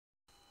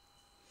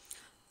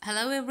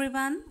Hello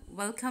everyone,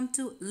 welcome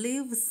to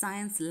Live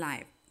Science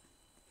Live,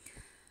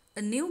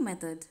 a new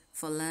method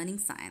for learning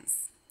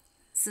science.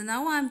 So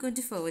now I'm going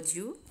to forward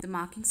you the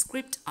marking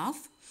script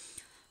of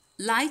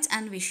Light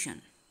and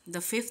Vision,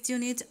 the fifth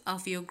unit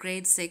of your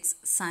grade 6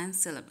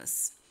 science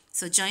syllabus.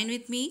 So join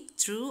with me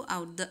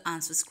throughout the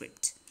answer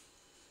script.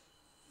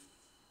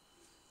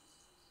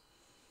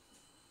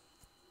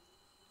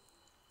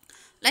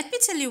 Let me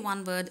tell you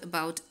one word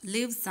about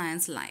Live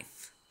Science Live.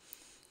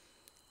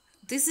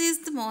 This is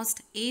the most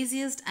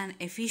easiest and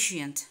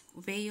efficient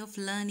way of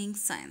learning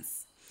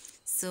science.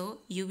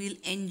 So you will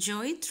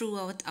enjoy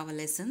throughout our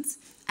lessons,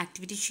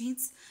 activity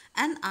sheets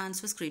and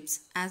answer scripts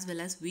as well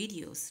as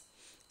videos.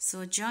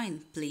 So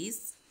join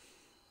please.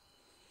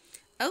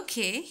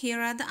 Okay,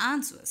 here are the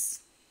answers.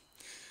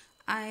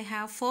 I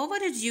have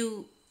forwarded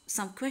you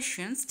some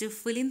questions to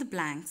fill in the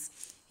blanks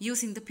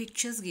using the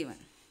pictures given.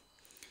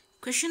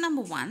 Question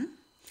number 1.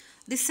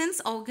 The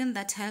sense organ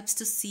that helps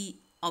to see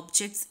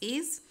objects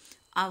is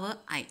our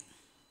eye.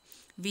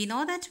 We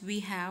know that we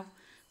have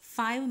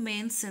 5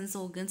 main sense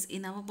organs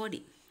in our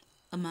body.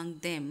 Among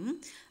them,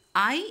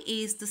 eye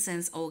is the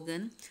sense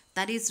organ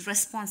that is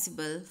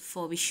responsible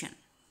for vision.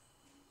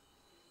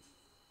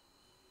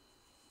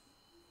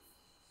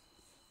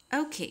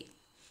 Okay,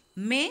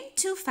 main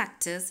 2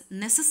 factors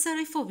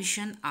necessary for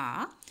vision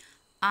are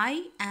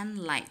eye and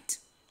light.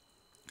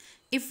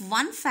 If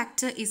one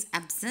factor is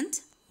absent,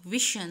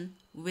 vision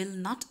will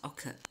not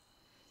occur.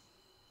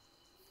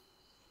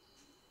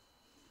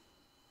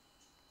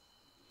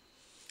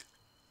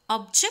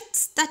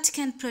 Objects that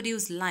can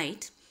produce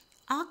light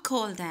are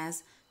called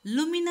as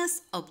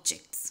luminous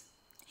objects.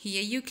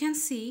 Here you can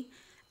see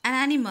an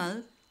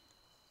animal,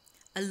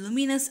 a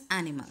luminous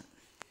animal.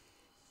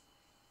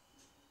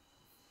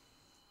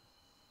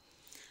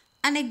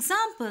 An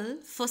example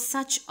for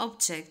such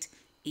object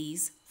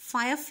is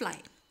firefly,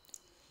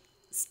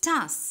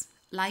 stars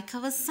like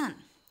our sun,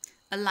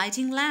 a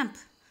lighting lamp,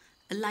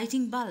 a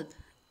lighting bulb,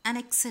 and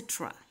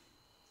etc.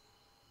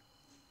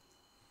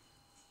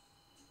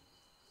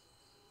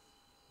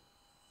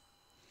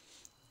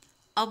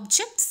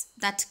 Objects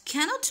that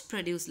cannot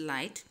produce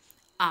light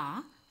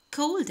are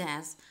called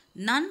as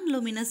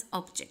non-luminous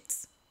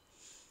objects.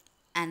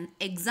 An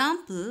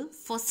example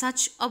for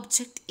such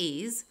object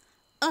is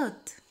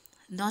earth,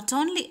 not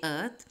only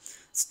earth,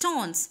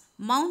 stones,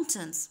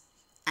 mountains,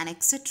 and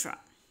etc.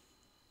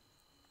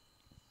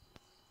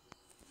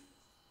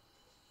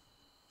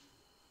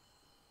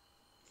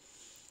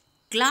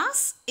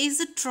 Glass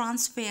is a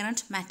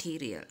transparent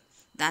material.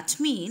 That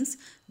means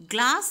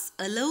glass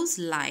allows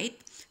light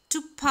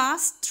to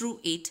pass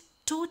through it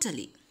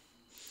totally.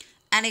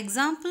 An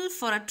example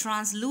for a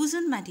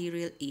translucent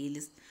material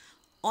is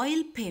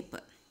oil paper.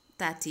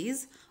 That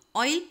is,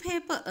 oil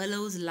paper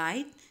allows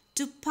light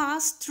to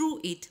pass through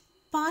it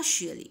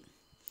partially.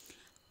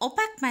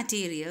 Opaque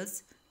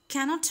materials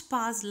cannot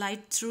pass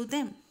light through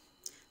them.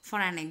 For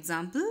an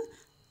example,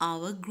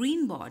 our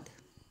green board.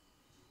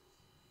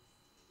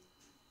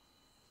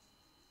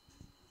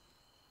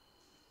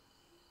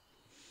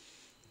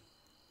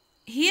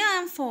 Here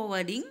I am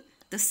forwarding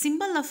the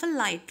symbol of a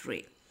light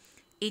ray.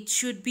 It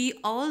should be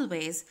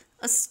always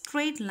a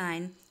straight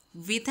line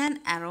with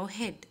an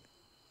arrowhead.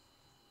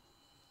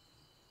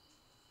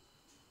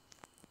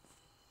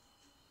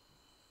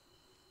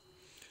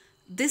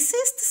 This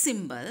is the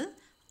symbol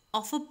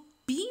of a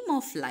beam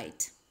of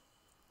light.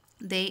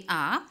 They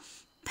are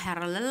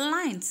parallel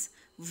lines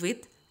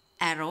with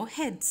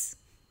arrowheads.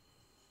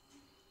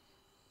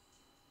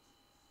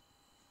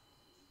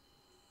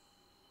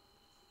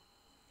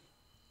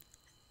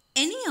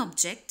 Any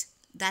object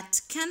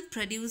that can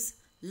produce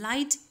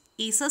light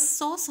is a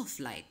source of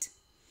light.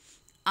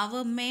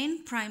 Our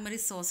main primary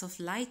source of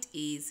light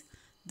is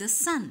the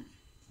sun.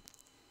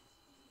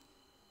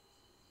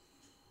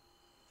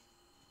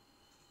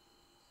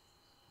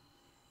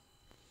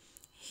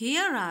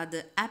 Here are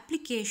the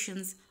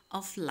applications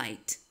of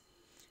light.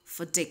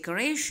 For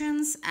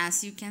decorations,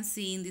 as you can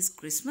see in this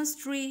Christmas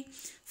tree,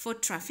 for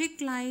traffic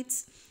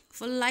lights,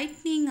 for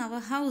lighting our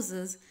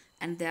houses,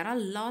 and there are a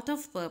lot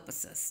of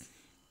purposes.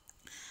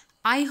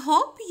 I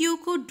hope you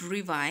could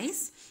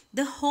revise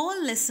the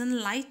whole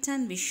lesson Light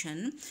and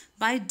Vision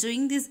by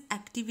doing this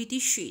activity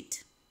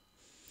sheet.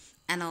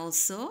 And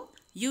also,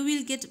 you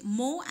will get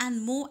more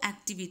and more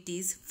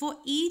activities for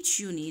each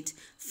unit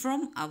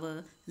from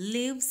our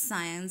Live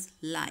Science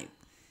Live.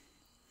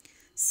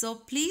 So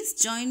please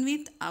join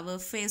with our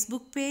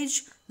Facebook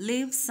page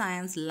Live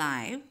Science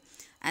Live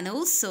and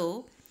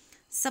also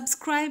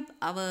subscribe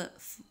our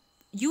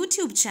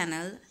YouTube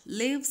channel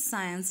Live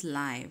Science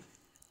Live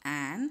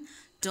and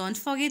don't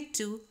forget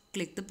to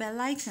click the bell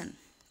icon.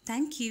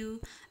 Thank you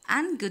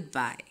and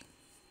goodbye.